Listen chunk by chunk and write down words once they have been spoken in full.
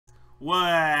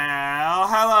Well,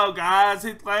 hello guys,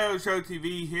 it's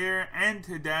Legoshowtv here, and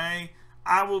today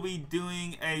I will be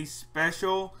doing a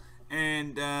special,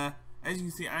 and as you can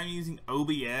see, I'm using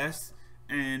OBS,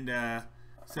 and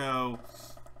so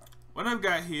what I've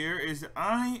got here is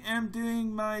I am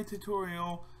doing my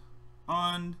tutorial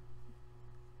on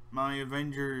my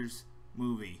Avengers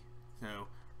movie. So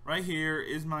right here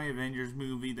is my Avengers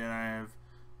movie that I have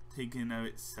taken of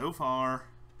it so far,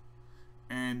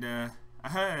 and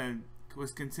I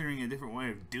was considering a different way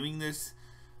of doing this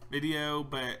video,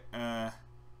 but it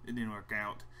didn't work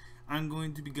out. I'm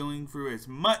going to be going through as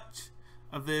much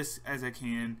of this as I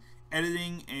can,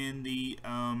 editing and the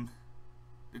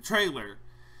trailer,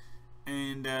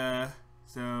 and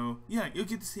so yeah, you'll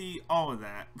get to see all of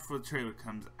that before the trailer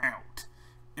comes out,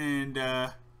 and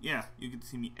yeah, you get to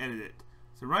see me edit it.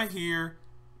 So right here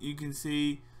you can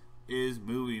see is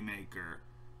Movie Maker,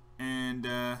 and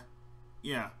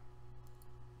yeah,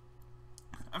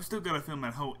 I've still got to film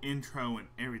that whole intro and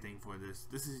everything for this.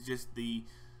 This is just the,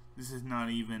 this is not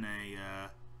even a,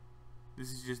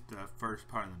 this is just the first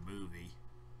part of the movie.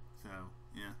 So,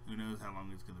 yeah, who knows how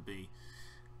long it's going to be.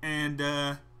 And,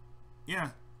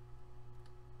 yeah.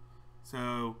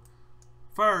 So,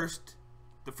 first,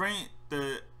 the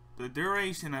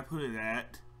duration I put it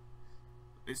at,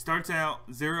 it starts out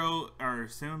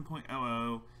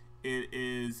 7.00. It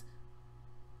is,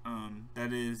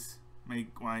 that is,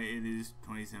 make why it is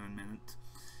 27 minutes,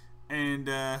 and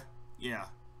yeah,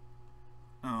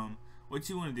 what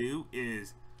you want to do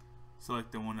is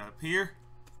select the one up here,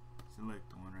 select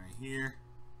the one right here.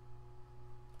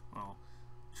 Well,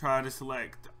 try to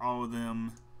select all of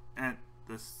them at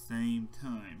the same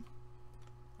time.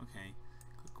 Okay,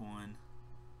 click one,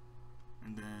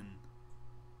 and then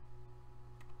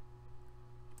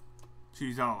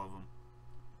choose all of them.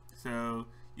 So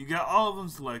you got all of them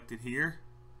selected here.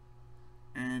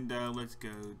 And let's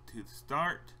go to the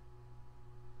start,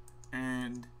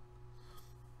 and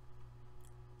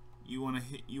you want to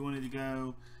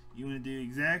do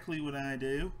exactly what I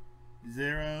do,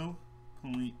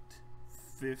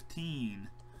 0.15.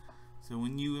 So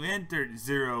when you entered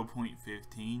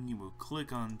 0.15, you will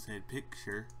click on said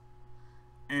picture,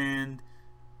 and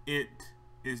it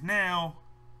is now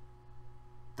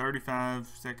 35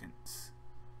 seconds.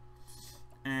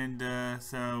 And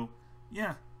so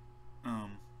yeah.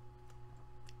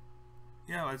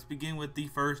 Yeah, let's begin with the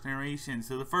first narration.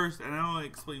 So and I'll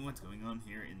explain what's going on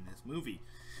here in this movie.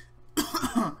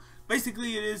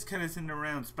 Basically, it is kind of centered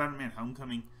around Spider-Man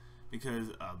Homecoming because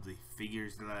of the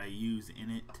figures that I use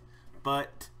in it.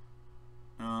 But,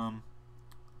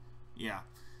 yeah.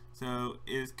 So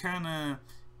it's kind of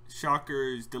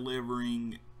Shocker's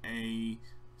delivering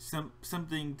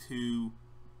something to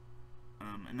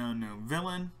an unknown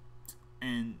villain.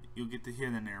 And you'll get to hear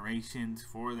the narrations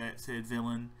for that said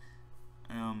villain.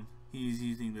 He's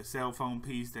using the cell phone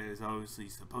piece that is obviously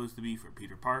supposed to be for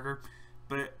Peter Parker.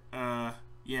 But,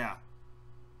 yeah.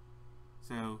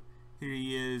 So, here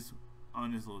he is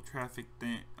on his little traffic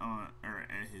thing, or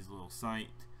at his little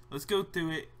site. Let's go through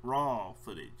it raw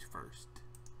footage first.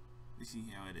 Let's see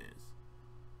how it is.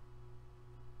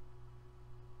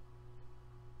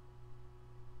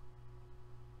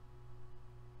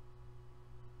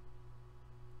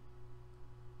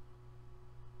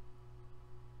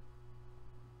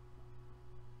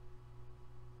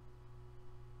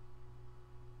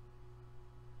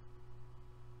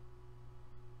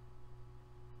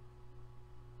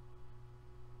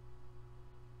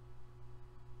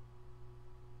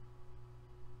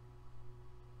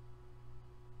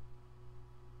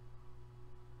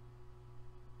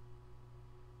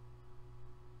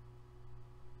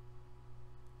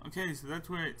 Okay, so that's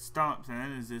where it stops at,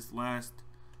 is this last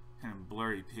kind of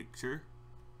blurry picture.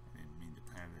 I didn't mean to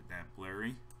have it that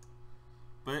blurry.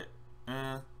 But,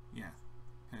 yeah,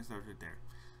 kind of starts right there.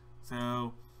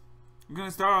 So, I'm going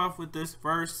to start off with this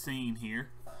first scene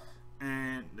here.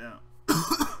 And,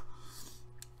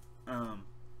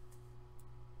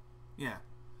 yeah.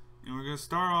 And we're going to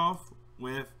start off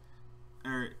with,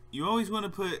 you always want to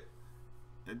put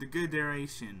the good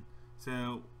narration.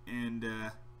 So, and,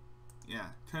 yeah,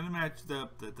 trying to match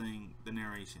up the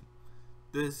narration.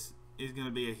 This is going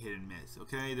to be a hit and miss,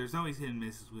 okay? There's always hit and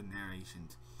misses with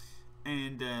narrations.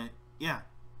 And, yeah.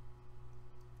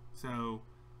 So,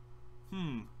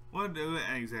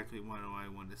 exactly what do I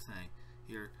want to say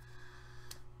here?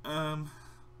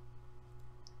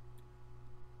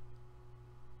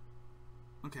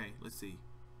 Okay, let's see.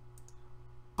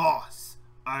 Boss,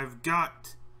 I've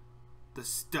got the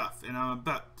stuff, and I'm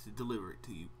about to deliver it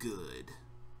to you good.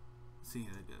 Let's see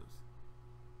how that goes.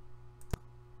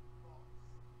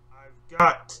 I've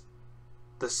got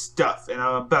the stuff, and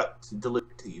I'm about to deliver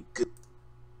it to you. Good.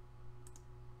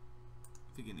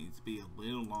 I think it needs to be a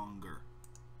little longer.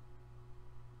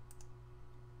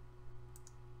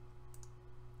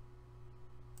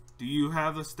 Do you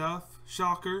have the stuff,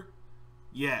 Shocker?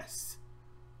 Yes,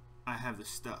 I have the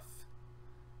stuff,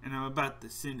 and I'm about to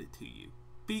send it to you.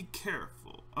 Be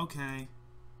careful, okay?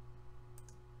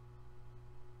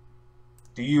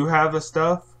 Do you have the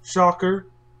stuff, Shocker?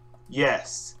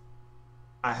 Yes,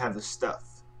 I have the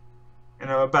stuff,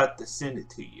 and I'm about to send it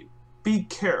to you. Be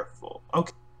careful,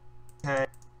 okay?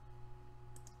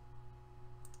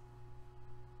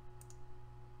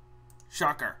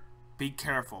 Shocker, be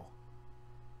careful.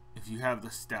 If you have the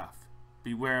stuff,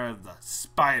 beware of the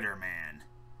Spider-Man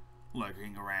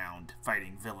lurking around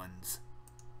fighting villains.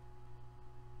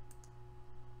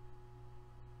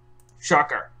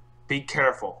 Shocker, be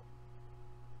careful.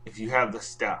 If you have the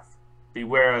stuff,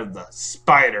 beware of the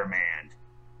Spider-Man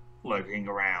lurking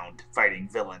around fighting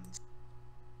villains.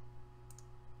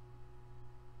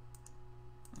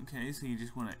 Okay, so you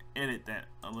just want to edit that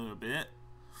a little bit.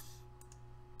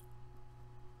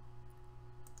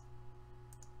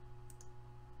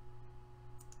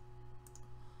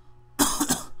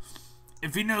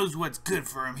 If he knows what's good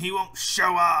for him, he won't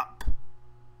show up.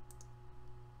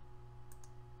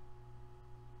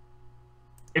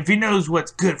 If he knows what's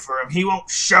good for him, he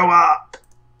won't show up.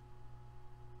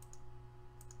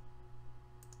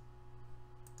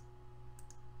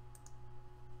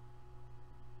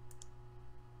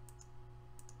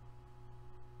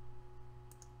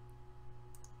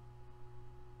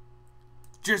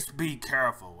 Just be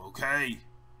careful, okay?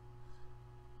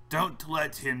 Don't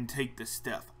let him take the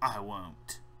stuff. I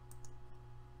won't.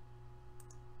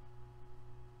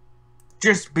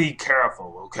 Just be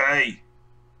careful, okay?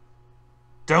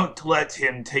 Don't let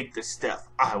him take the stuff.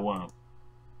 I won't.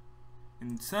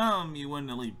 In some, you want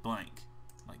to leave blank.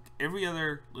 Like every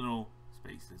other little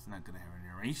space that's not going to have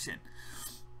a narration.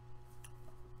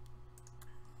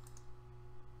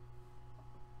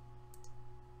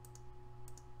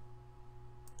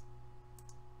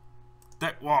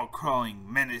 That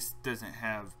wall-crawling menace doesn't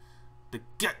have the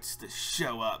guts to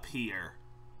show up here.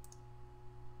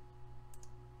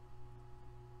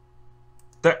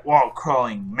 That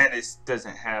wall-crawling menace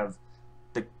doesn't have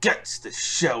the guts to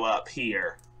show up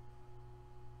here.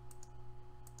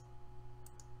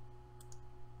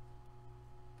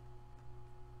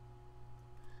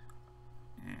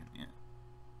 And yeah,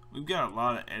 we've got a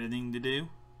lot of editing to do,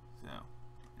 so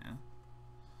yeah,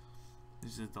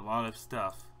 there's just a lot of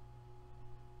stuff.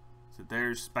 So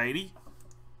there's Spidey.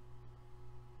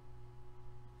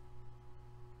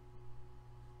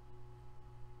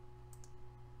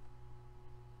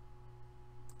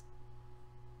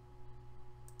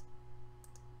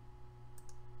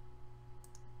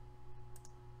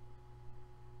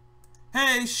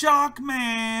 Hey, Shock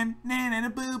Man! Nan a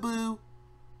boo boo.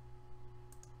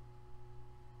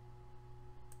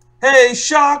 Hey,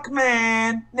 Shock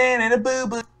Man! Nan a boo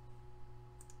boo.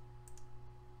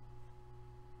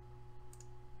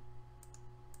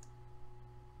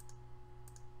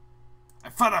 I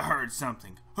thought I heard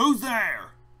something. Who's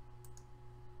there?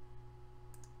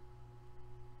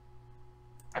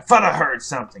 I thought I heard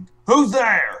something. Who's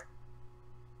there?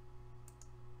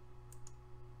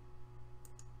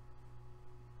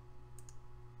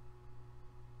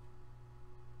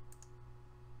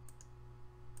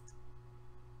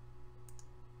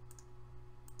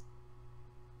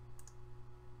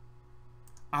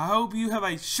 I hope you have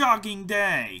a shocking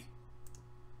day.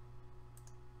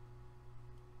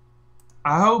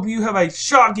 I hope you have a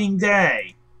shocking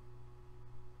day.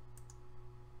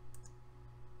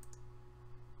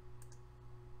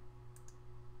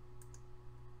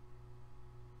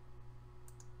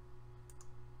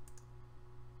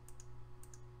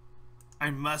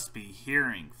 I must be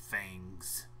hearing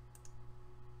things.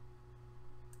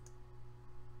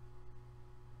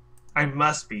 I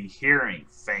must be hearing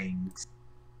things.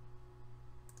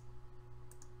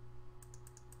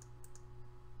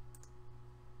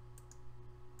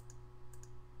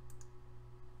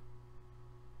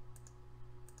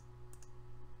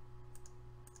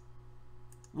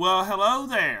 Well, hello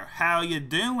there. How you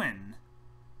doing?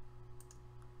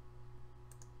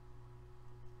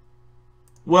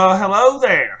 Well, hello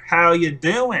there. How you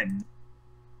doing?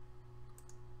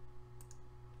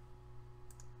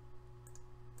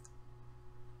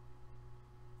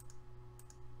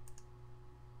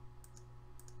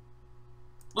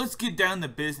 Let's get down to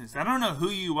business. I don't know who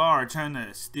you are trying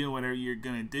to steal whatever you're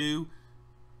gonna do.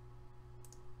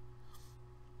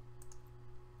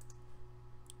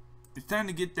 It's time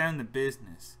to get down to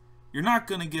business. You're not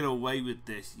gonna get away with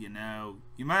this, you know.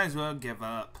 You might as well give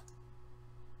up.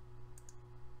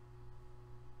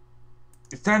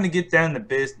 It's time to get down to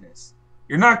business.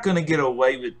 You're not gonna get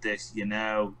away with this, you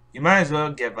know. You might as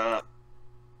well give up.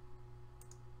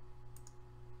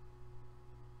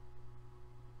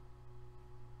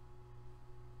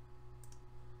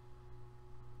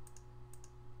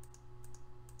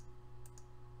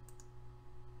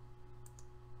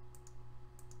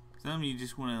 Some of you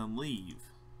just want to leave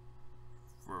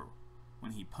for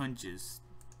when he punches.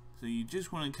 So you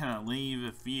just want to kind of leave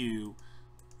a few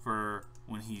for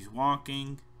when he's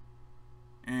walking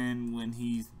and when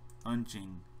he's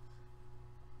punching.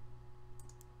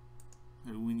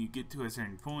 So when you get to a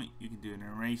certain point, you can do a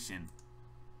narration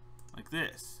like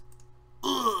this.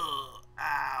 Ugh!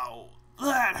 Ow!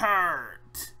 That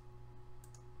hurt!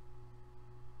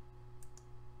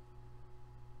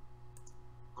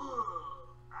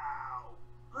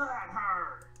 That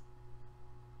hurt.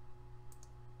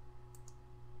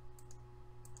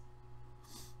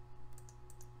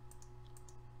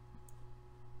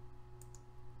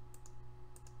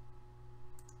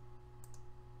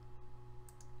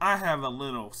 I have a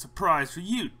little surprise for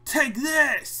you. Take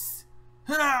this!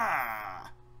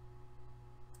 Ha!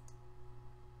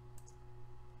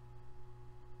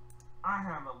 I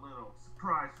have a little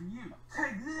surprise for you.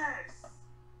 Take this!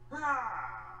 Ha!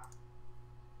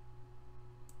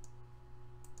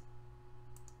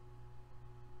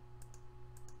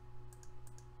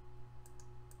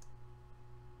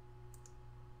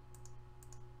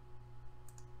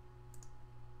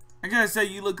 I gotta say,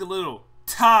 you look a little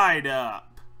tied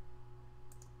up.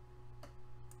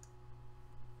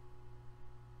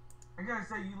 I gotta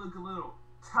say, you look a little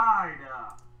tied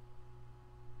up.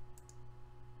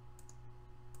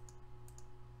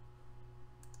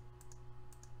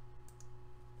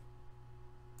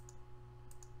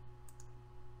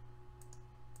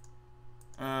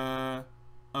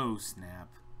 Oh snap.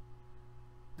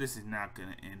 This is not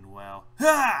gonna end well.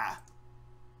 Ha!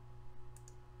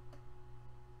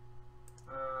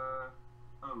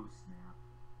 Oh snap.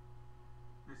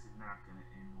 This is not gonna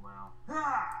end well.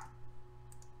 Ha!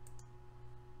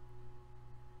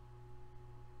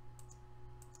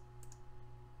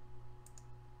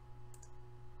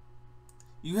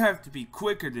 You have to be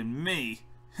quicker than me.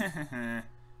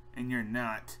 And you're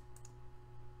not.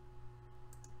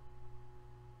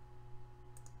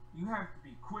 You have to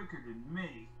be quicker than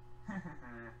me.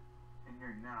 And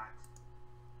you're not.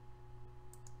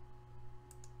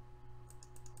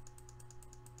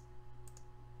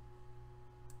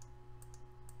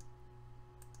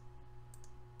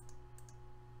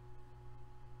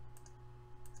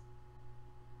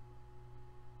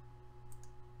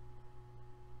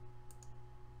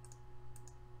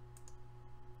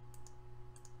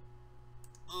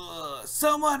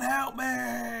 Someone help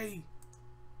me!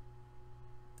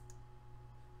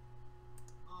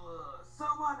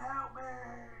 Someone help me!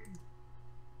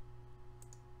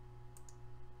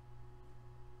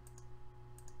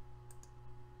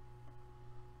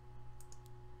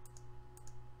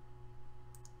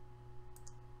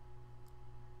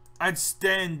 I'd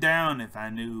stand down if I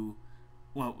knew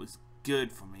what was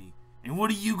good for me. And what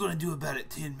are you gonna do about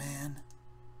it, Tin Man?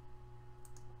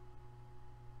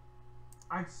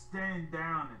 I'd stand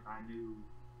down if I knew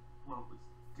what was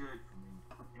good for me.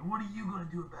 And what are you gonna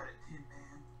do about it, Tin Man?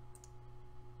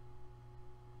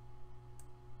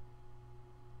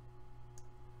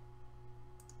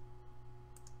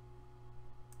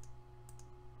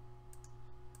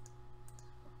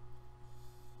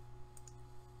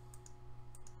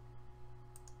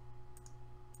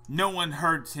 No one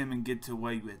hurts him and gets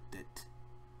away with it.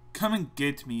 Come and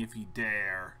get me if you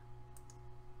dare.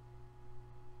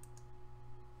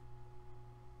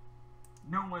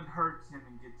 No one hurts him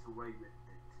and gets away with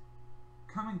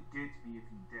it. Come and get me if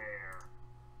you dare.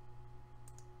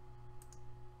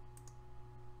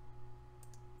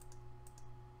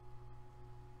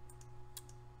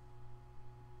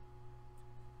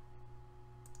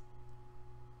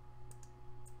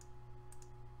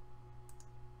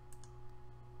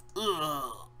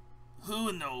 Ugh. Who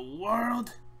in the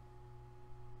world?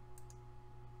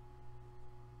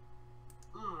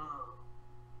 Ugh.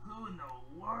 Who in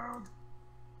the world?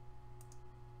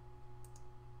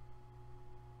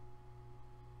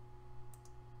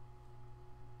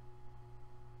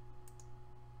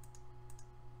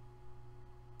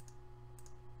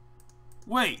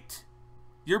 Wait,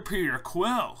 you're Peter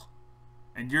Quill,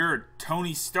 and you're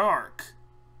Tony Stark.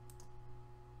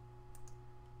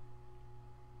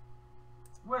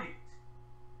 Wait,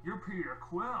 you're Peter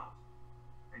Quill,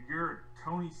 and you're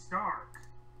Tony Stark.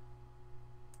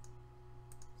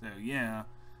 So yeah,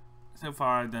 So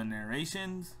far I've done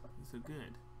narrations. So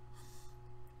good.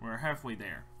 We're halfway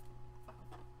there.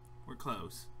 We're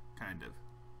close, kind of.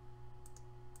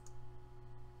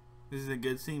 This is a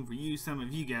good scene for you, some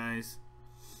of you guys.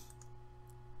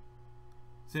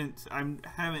 Since I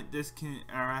haven't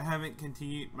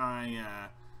continued my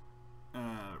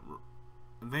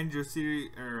Avengers series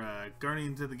or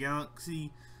Guardians of the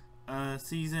Galaxy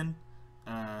season,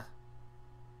 I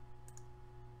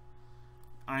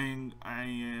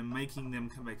am making them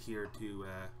come back here to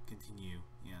continue.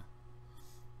 Yeah,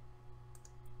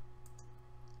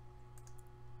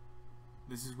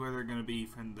 this is where they're gonna be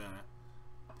from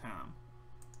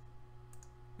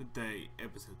the day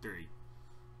episode 3.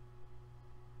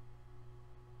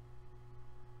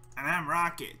 And I'm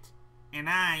Rocket. And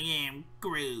I am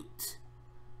Groot.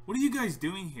 What are you guys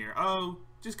doing here? Oh,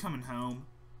 just coming home.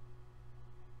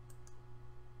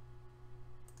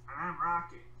 And I'm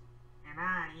Rocket. And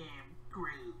I am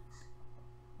Groot.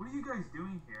 What are you guys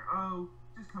doing here? Oh,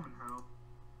 just coming home.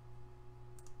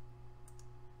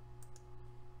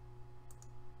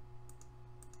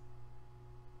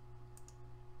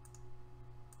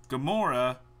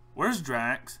 Gamora? Where's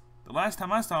Drax? The last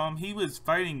time I saw him, he was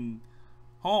fighting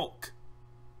Hulk.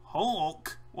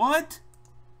 Hulk? What?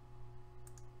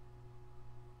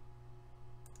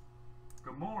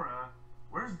 Gamora?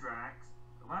 Where's Drax?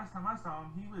 The last time I saw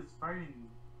him, he was fighting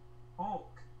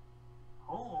Hulk.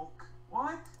 Hulk?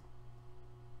 What?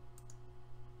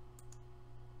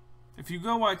 If you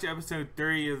go watch episode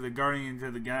 3 of the Guardians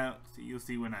of the Galaxy, you'll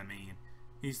see what I mean.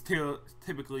 He's still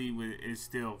typically is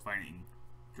still fighting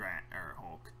Drax or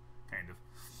Hulk, kind of.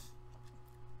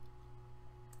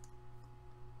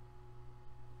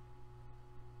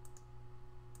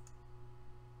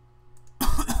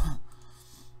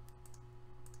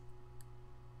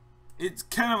 It's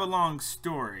kind of a long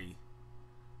story.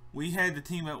 We had to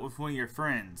team up with one of your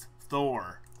friends,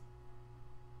 Thor.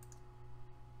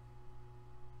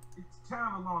 It's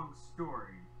kind of a long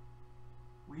story.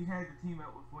 We had to team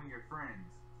up with one of your friends,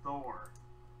 Thor.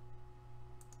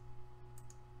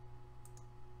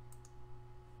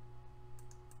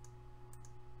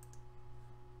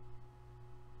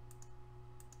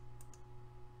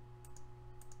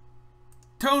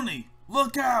 Tony,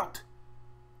 look out!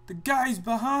 The guy's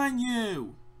behind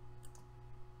you!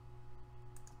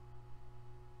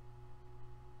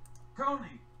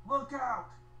 Tony, look out!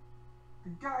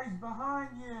 The guy's behind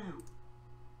you!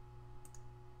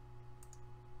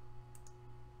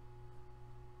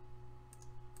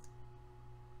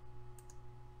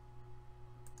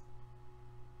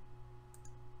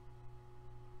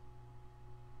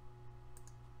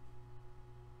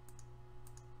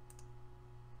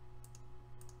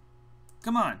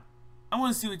 Come on. I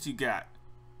want to see what you got.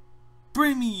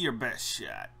 Bring me your best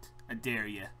shot. I dare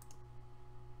you.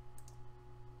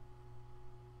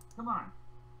 Come on.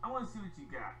 I want to see what you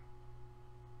got.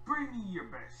 Bring me your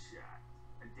best shot.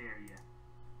 I dare you.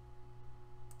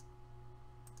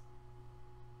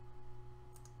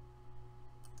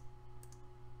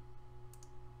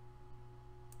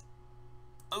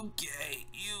 Okay,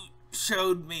 you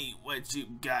showed me what you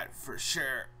got for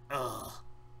sure. Ugh.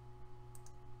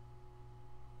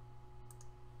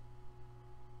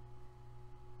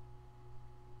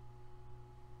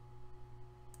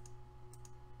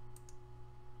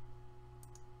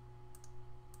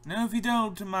 Now, if you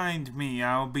don't mind me,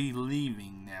 I'll be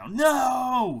leaving now.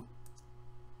 No!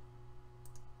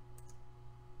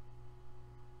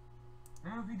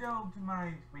 Now, if you don't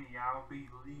mind me, I'll be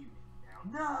leaving now.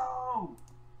 No!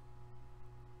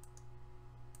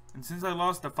 And since I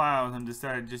lost the files, I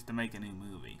decided just to make a new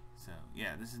movie. So,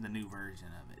 yeah, this is the new version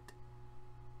of it.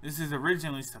 This is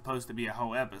originally supposed to be a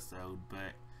whole episode,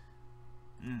 but,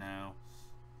 no.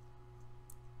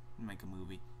 Make a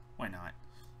movie. Why not?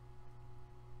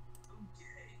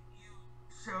 Okay, you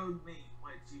showed me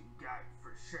what you got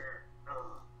for sure.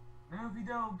 Ugh. Now, if you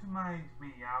don't mind me,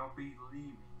 I'll be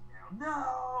leaving now.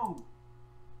 No!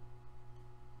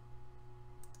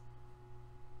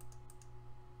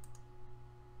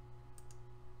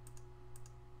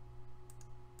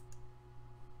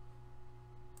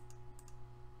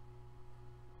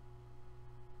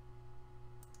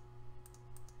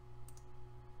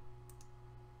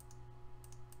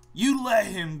 You let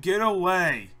him get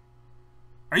away.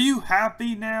 Are you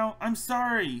happy now? I'm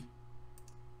sorry.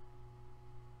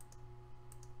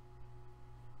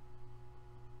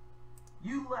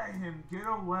 You let him get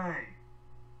away.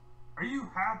 Are you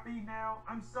happy now?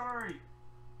 I'm sorry.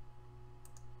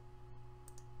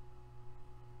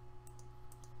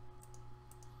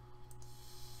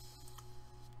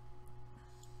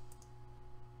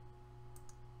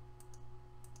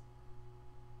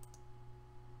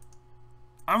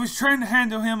 I was trying to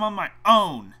handle him on my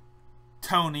own,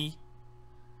 Tony.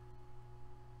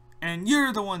 And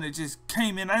you're the one that just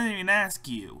came in. I didn't even ask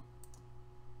you.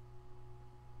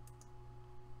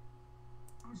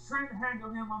 I was trying to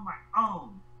handle him on my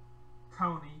own,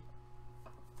 Tony.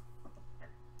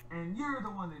 And you're the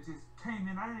one that just came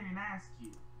in. I didn't even ask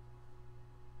you.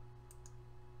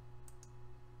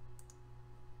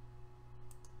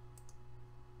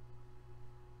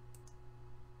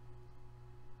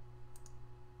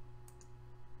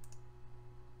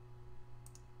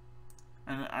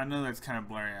 And I know that's kind of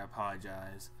blurry. I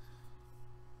apologize.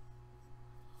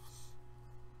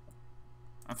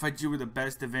 I thought you were the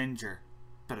best Avenger,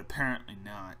 but apparently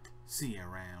not. See you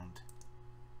around.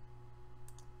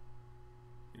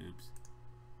 Oops.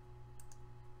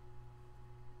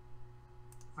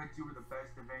 I thought you were the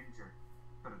best Avenger,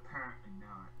 but apparently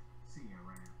not. See you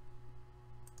around.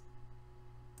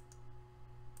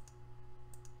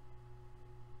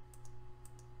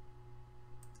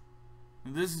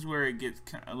 And this is where it gets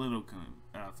a little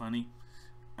funny.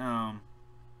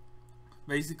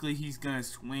 Basically, he's gonna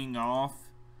swing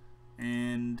off,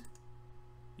 and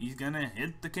he's gonna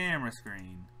hit the camera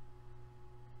screen.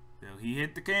 So he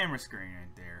hit the camera screen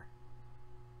right there.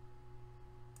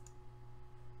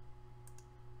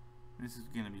 This is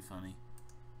gonna be funny.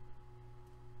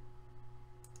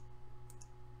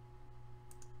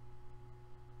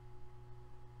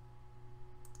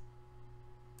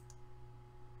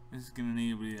 This is gonna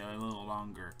need to be a little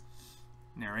longer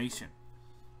narration.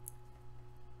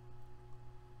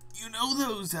 You know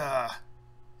those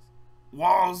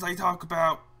walls I talk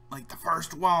about? Like the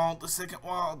first wall, the second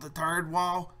wall, the third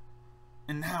wall?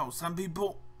 And how some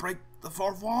people break the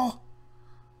fourth wall?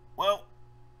 Well,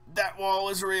 that wall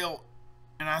is real,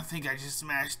 and I think I just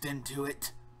smashed into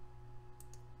it.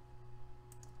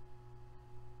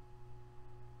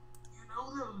 You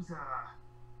know those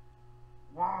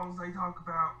walls I talk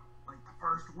about? Like the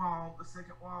first wall, the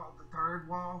second wall, the third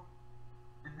wall?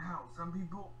 And how some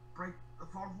people break the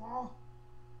fourth wall?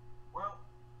 Well,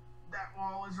 that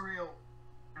wall is real,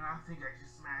 and I think I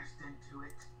just smashed into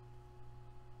it.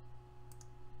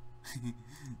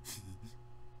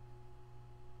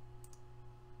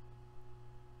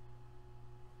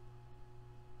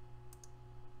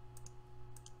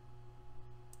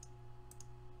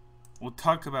 We'll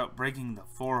talk about breaking the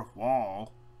fourth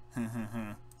wall. We'll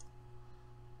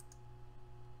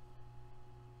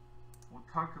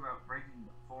talk about breaking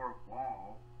the fourth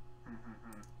wall.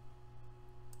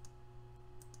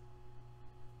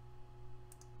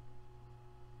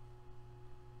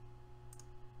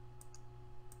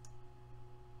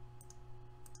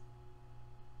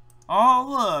 Oh,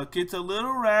 look, it's a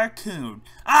little raccoon.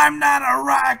 I'm not a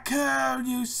raccoon,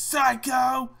 you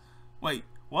psycho! Wait,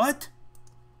 what?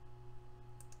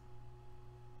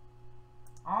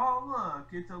 Oh, look,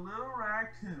 it's a little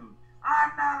raccoon.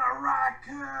 I'm not a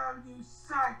raccoon, you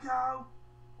psycho!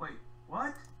 Wait,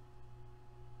 what?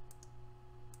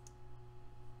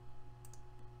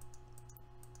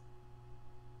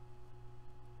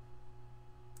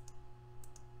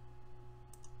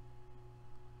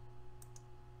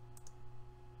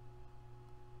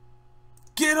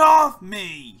 Get off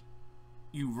me,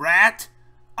 you rat!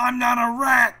 I'm not a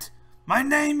rat! My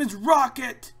name is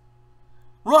Rocket!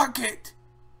 Rocket!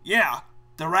 Yeah,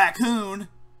 the raccoon.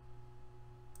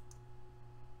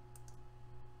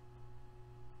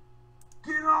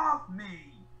 Get off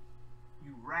me,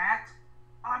 you rat!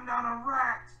 I'm not a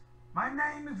rat! My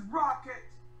name is Rocket!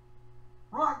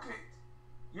 Rocket!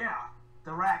 Yeah,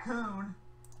 the raccoon.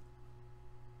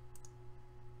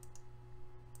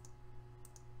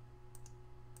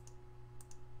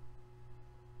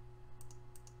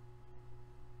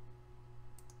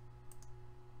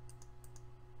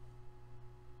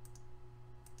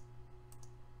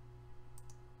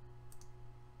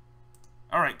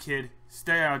 Alright, kid.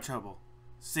 Stay out of trouble.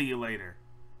 See you later.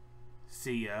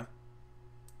 See ya.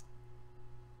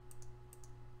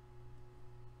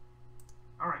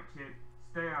 Alright, kid.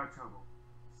 Stay out of trouble.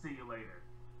 See you later.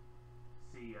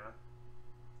 See ya.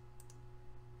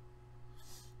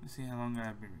 Let's see how long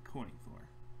I've been recording for.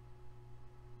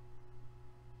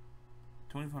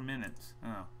 24 minutes.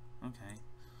 Oh, okay.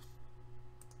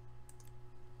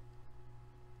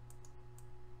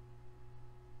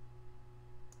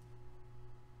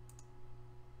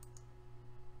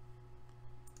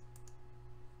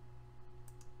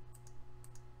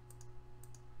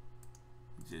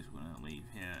 Just want to leave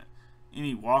here.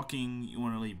 Any walking you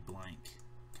want to leave blank,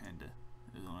 kinda.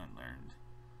 Is what I learned.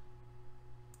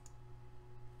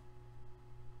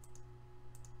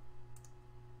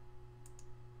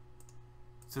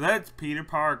 So that's Peter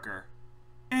Parker.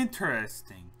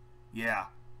 Interesting. Yeah,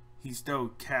 he stole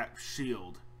Cap's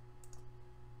shield.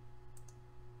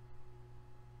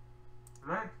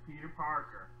 That's Peter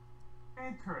Parker.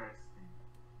 Interesting.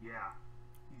 Yeah,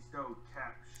 he stole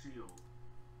Cap's shield.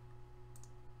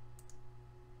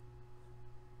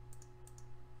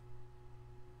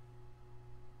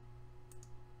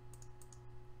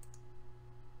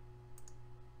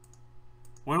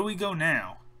 Where do we go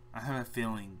now? I have a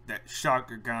feeling that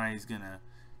Shocker guy is gonna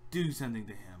do something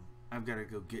to him. I've gotta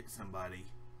go get somebody.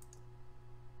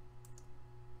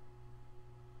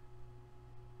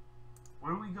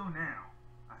 Where do we go now?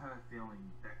 I have a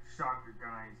feeling that Shocker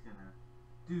guy is gonna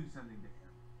do something to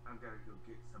him. I've gotta go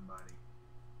get somebody.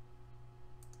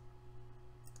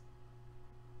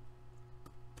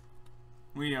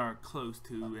 We are close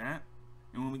to that.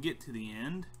 And when we get to the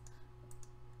end,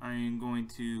 I am going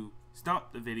to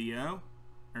stop the video,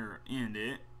 or end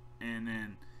it, and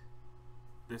then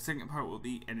the second part will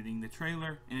be editing the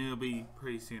trailer, and it'll be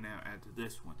pretty soon out after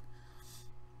this one.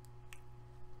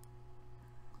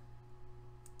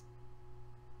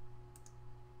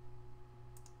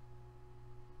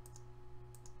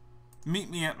 Meet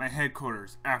me at my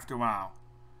headquarters after a while.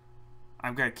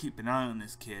 I've got to keep an eye on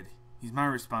this kid. He's my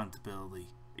responsibility,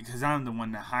 because I'm the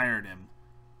one that hired him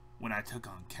when I took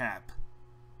on Cap.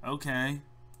 Okay.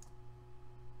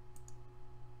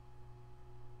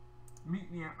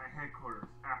 Meet me at my headquarters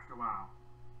after a while.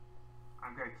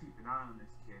 I've got to keep an eye on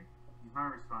this kid. He's my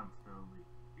responsibility,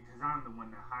 because I'm the one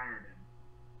that hired him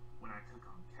when I took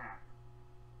on Cap.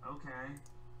 Okay.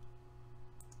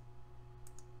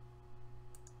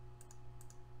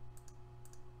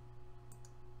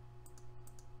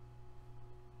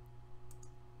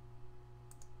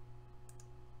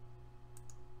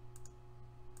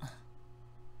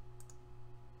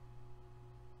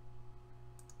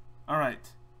 Alright.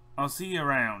 I'll see you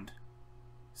around.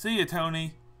 See you,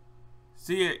 Tony.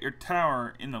 See you at your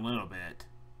tower in a little bit.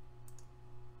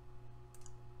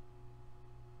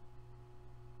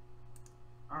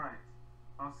 Alright.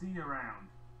 I'll see you around.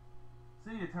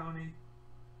 See you, Tony.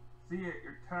 See you at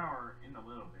your tower in a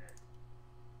little bit.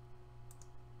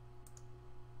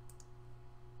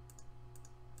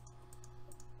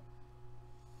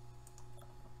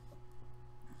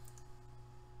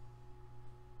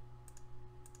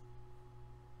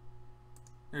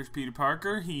 There's Peter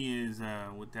Parker. He is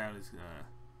without his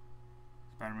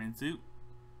Spider-Man suit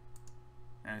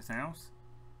at his house.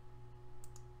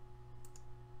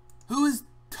 Who is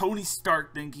Tony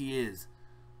Stark think he is?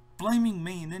 Blaming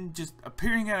me and then just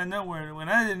appearing out of nowhere when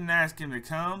I didn't ask him to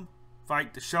come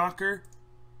fight the Shocker.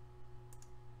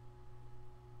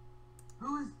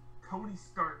 Who is Tony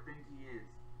Stark think he is?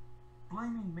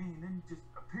 Blaming me and then just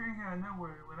appearing out of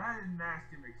nowhere when I didn't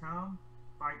ask him to come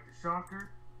fight the Shocker.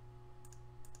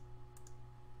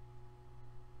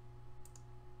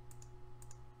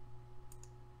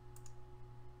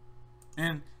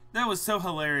 And that was so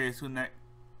hilarious when that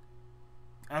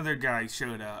other guy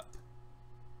showed up.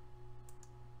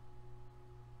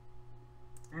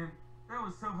 And that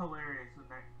was so hilarious when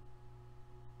that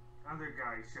other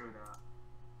guy showed up.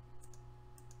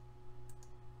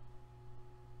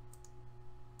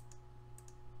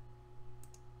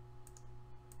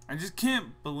 I just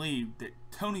can't believe that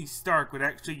Tony Stark would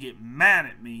actually get mad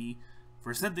at me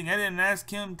for something I didn't ask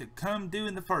him to come do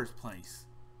in the first place.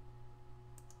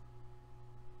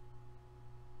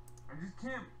 I just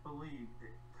can't believe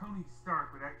that Tony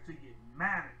Stark would actually get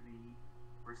mad at me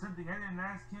for something I didn't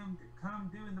ask him to come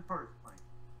do in the first place.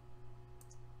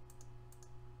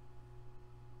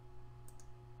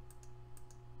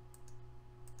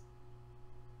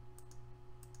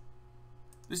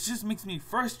 This just makes me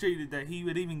frustrated that he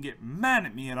would even get mad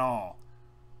at me at all,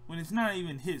 when it's not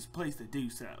even his place to do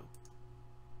so.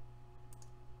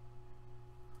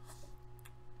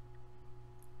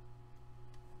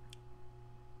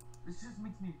 This just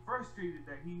makes me frustrated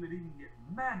that he would even get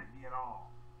mad at me at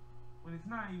all, when it's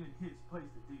not even his place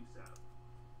to do so.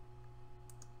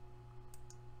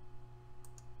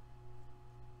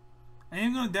 I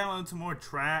am going to download some more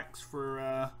tracks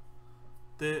for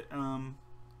the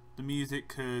music,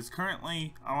 because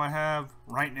currently all I have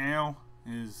right now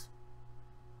is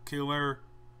Killer,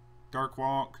 Dark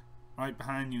Walk, Right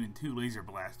Behind You, and 2 Laser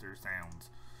Blaster sounds.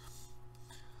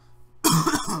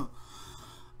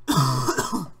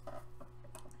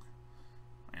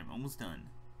 Almost done.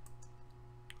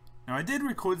 Now I did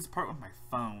record this part with my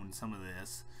phone, some of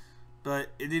this, but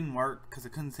it didn't work because I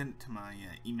couldn't send it to my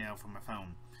email from my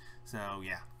phone. So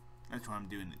yeah, that's why I'm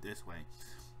doing it this way.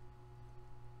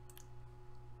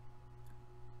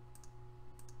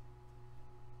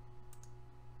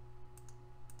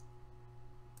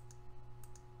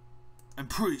 I'm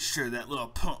pretty sure that little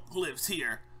punk lives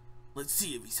here. Let's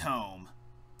see if he's home.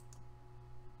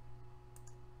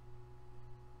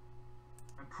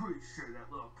 I'm pretty sure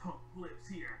that little punk lives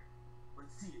here.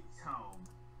 Let's see if he's home.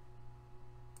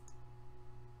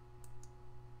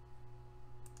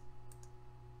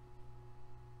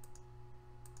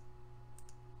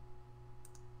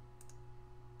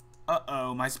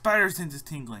 Uh-oh, my spider sense is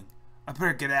tingling. I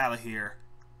better get out of here.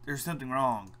 There's something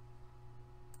wrong.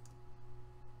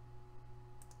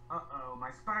 Uh-oh,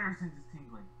 my spider sense is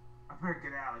tingling. I better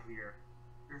get out of here.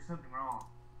 There's something wrong.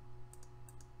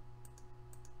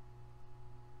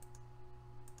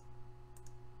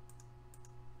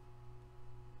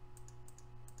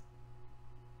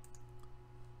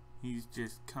 He's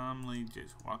just calmly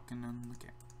just walking on the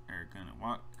couch. Or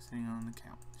sitting on the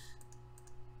couch.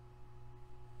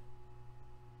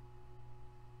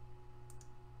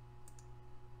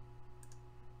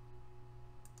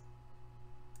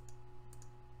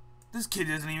 This kid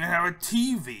doesn't even have a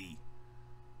TV.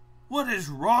 What is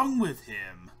wrong with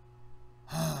him?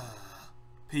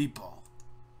 People.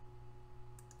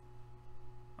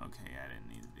 Okay, I didn't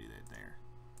need to do that there.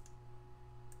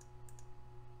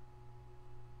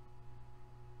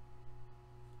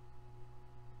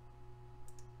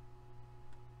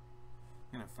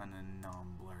 I'm gonna find a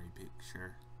non-blurry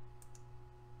picture.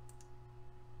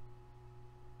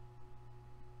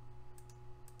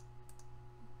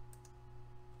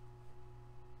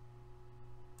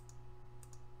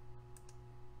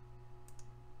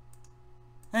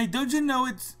 Hey, don't you know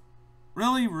it's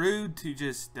really rude to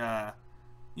just,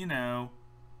 you know,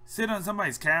 sit on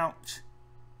somebody's couch?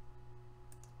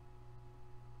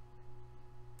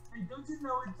 Hey, don't you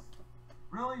know it's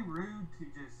really rude to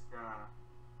just,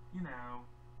 you know,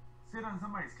 sit on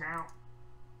somebody's couch?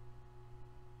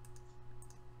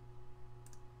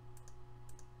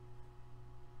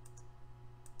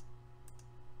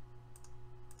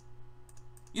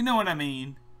 You know what I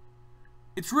mean?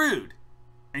 It's rude.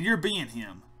 And you're being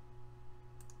him.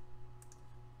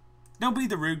 Don't be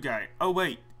the rude guy. Oh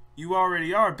wait, you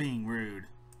already are being rude.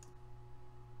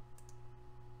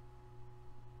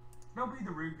 Don't be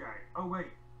the rude guy. Oh wait,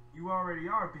 you already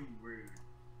are being rude.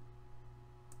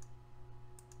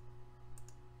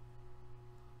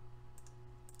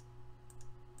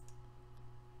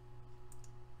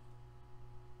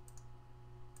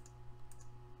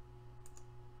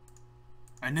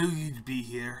 I knew you'd be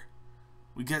here.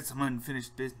 We got some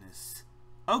unfinished business.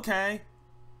 Okay.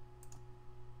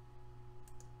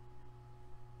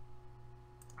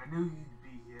 I knew you'd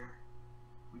be here.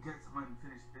 We got some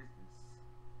unfinished business.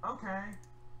 Okay.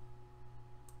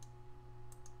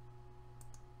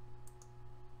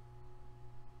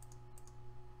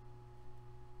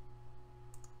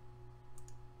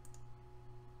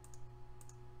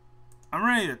 I'm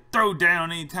ready to throw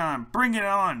down anytime. Bring it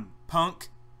on, punk.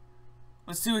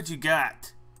 Let's see what you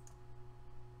got.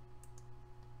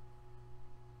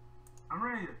 I'm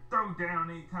ready to throw down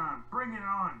anytime. Bring it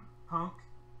on, punk.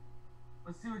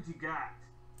 Let's see what you got.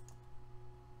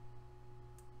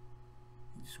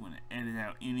 You just want to edit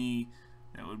out any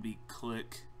that would be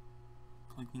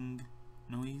clicking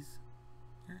noise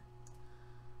here.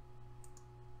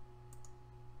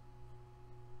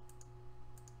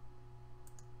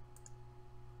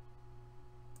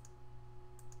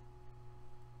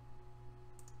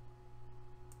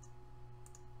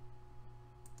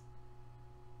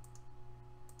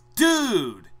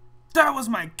 Dude, that was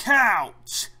my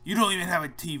couch. You don't even have a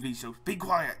TV, so be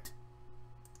quiet.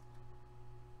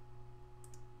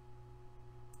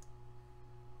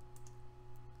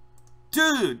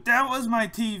 Dude, that was my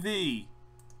TV.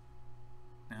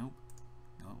 Nope.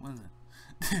 No, it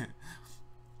wasn't.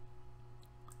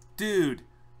 Dude,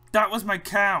 that was my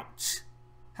couch.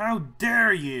 How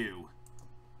dare you?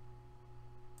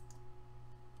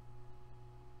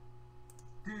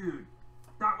 Dude,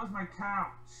 that was my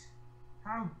couch.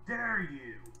 How dare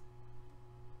you?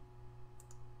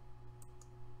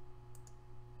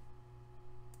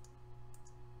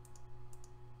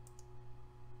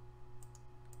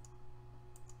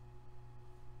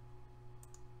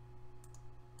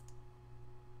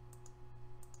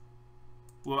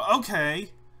 Well, okay.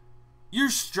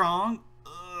 You're strong.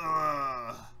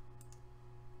 Ugh.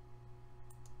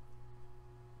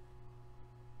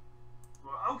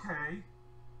 Well, okay.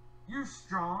 You're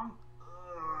strong.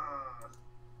 Ugh.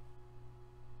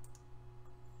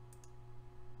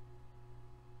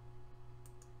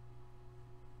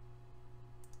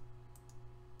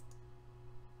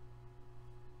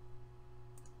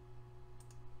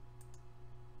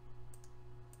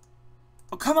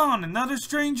 Oh, come on, another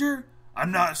stranger?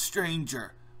 I'm not a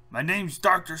stranger. My name's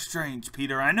Dr. Strange,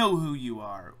 Peter. I know who you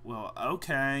are. Well,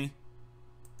 okay.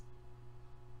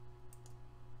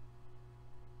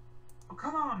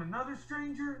 come on, another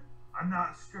stranger? I'm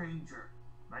not a stranger.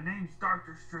 My name's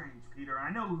Dr. Strange, Peter.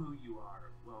 I know who you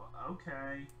are. Well,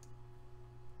 okay.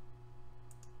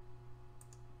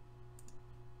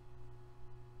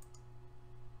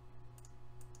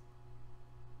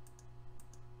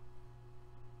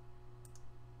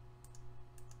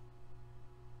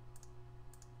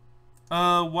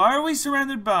 Why are we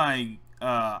surrounded by,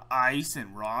 ice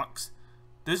and rocks?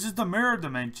 This is the mirror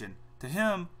dimension. To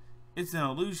him, it's an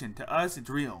illusion. To us, it's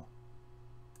real.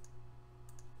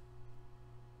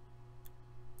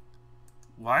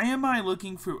 Why am I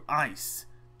looking through ice?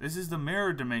 This is the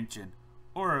mirror dimension,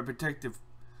 or a protective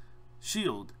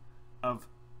shield of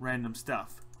random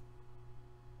stuff.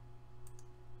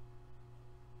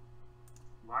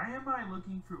 Why am I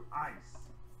looking through ice?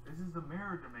 This is the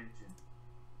mirror dimension.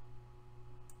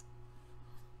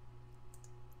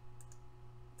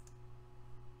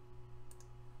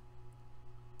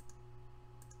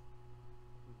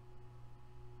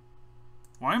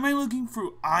 Why am I looking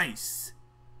through ice?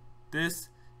 This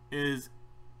is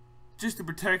just to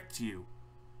protect you.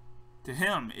 To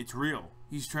him, it's real.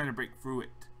 He's trying to break through it.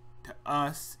 To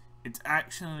us, it's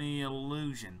actually an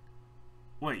illusion.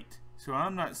 Wait, so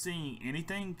I'm not seeing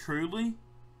anything truly?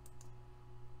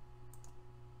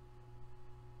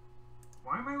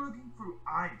 Why am I looking through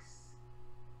ice?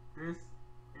 This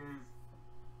is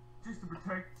just to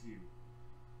protect you.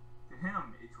 To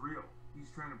him, it's real. He's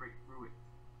trying to break through it.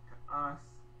 To us,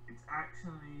 it's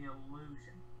actually an illusion.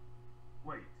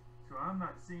 Wait, so I'm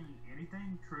not seeing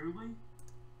anything truly?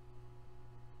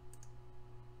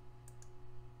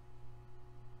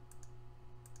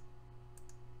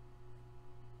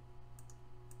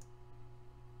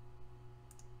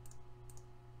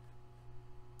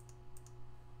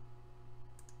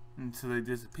 And so they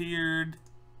disappeared.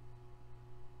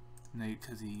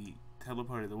 Because he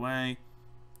teleported away.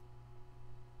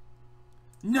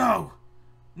 No!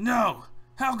 No!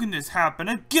 How can this happen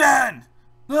again?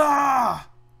 Ah!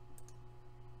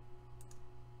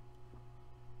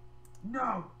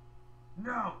 No!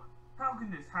 No! How can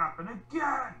this happen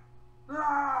again?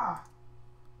 Ah!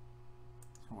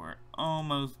 So we're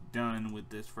almost done with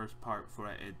this first part for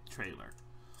a trailer.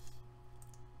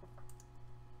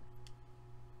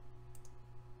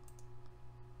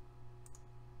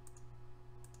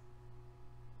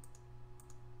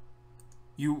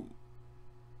 You...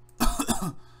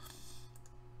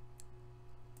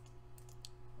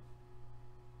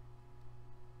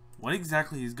 What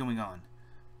exactly is going on?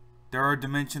 There are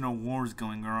dimensional wars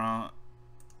going around.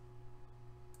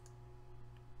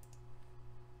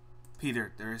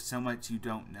 Peter, there is so much you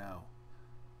don't know.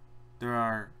 There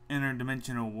are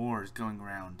interdimensional wars going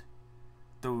around.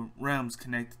 The realms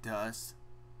connected to us,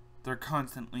 they're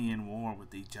constantly in war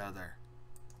with each other.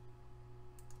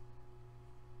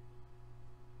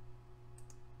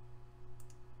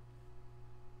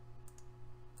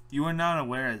 You are not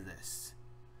aware of this,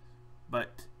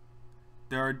 but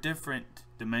there are different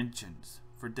dimensions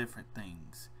for different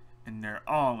things, and they're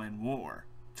all in war,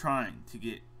 trying to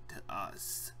get to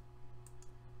us.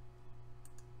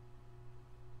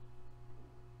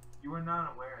 You are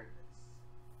not aware of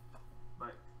this,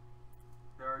 but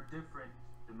there are different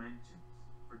dimensions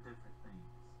for different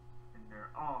things, and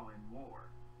they're all in war,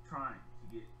 trying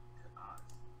to get to us.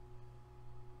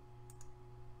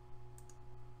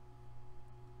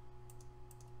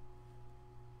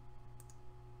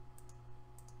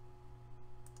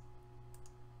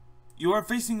 You are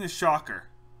facing the Shocker,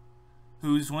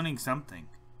 who's winning something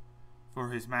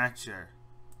for his match there.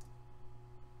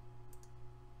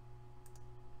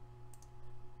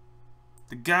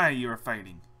 The guy you are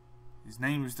fighting, his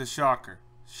name is the Shocker.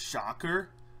 Shocker?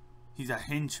 He's a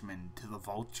henchman to the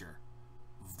Vulture.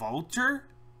 Vulture?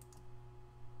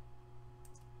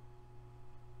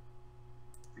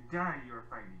 The guy you are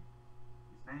fighting,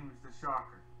 his name is the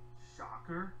Shocker.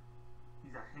 Shocker?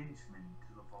 He's a henchman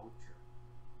to the Vulture.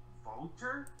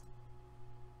 Vulture?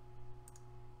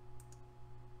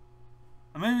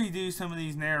 I'm gonna do some of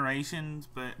these narrations,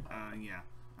 but yeah,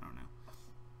 I don't know.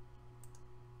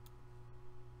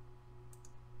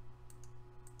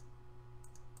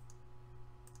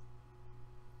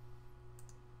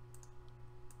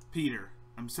 Peter,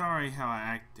 I'm sorry how I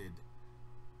acted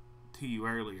to you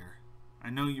earlier. I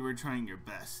know you were trying your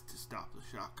best to stop the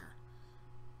Shocker.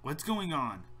 What's going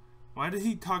on? Why did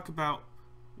he talk about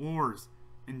wars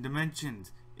and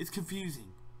dimensions? It's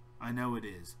confusing. I know it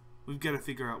is. We've got to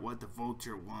figure out what the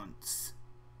Vulture wants.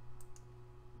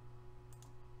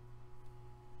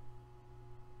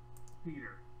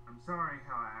 Peter, I'm sorry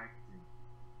how I acted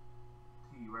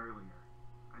to you earlier.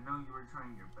 I know you were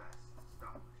trying your best to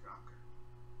stop the Shocker.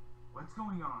 What's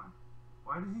going on?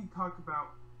 Why does he talk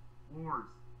about wars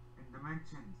and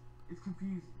dimensions? It's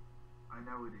confusing. I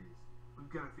know it is. We've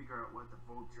got to figure out what the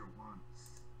vulture wants.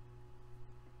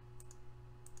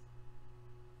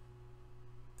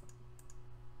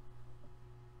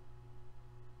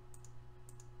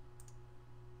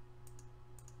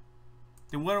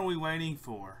 Then what are we waiting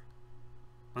for?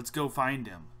 Let's go find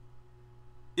him.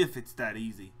 If it's that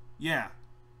easy. Yeah,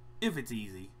 if it's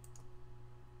easy.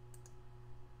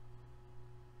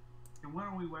 Then what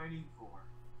are we waiting for?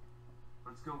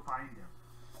 Let's go find him.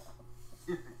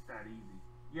 If it's that easy.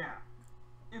 Yeah,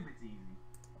 if it's easy.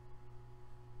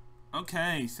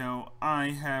 Okay, so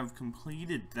I have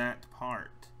completed that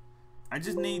part. I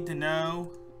just need to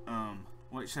know,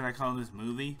 what should I call this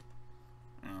movie?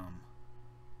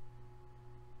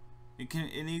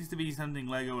 It needs to be something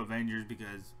Lego Avengers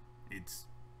because it's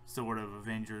sort of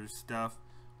Avengers stuff,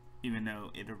 even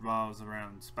though it revolves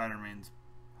around Spider-Man's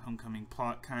Homecoming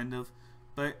plot, kind of.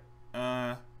 But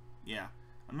yeah,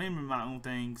 I'm naming my own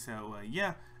thing. So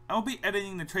yeah, I'll be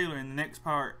editing the trailer in the next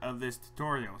part of this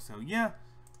tutorial. So yeah,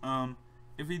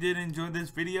 if you did enjoy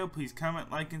this video, please comment,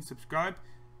 like, and subscribe,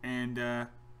 and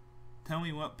tell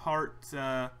me what parts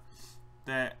that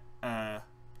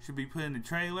should be put in the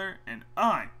trailer, and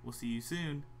I will see you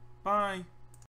soon. Bye.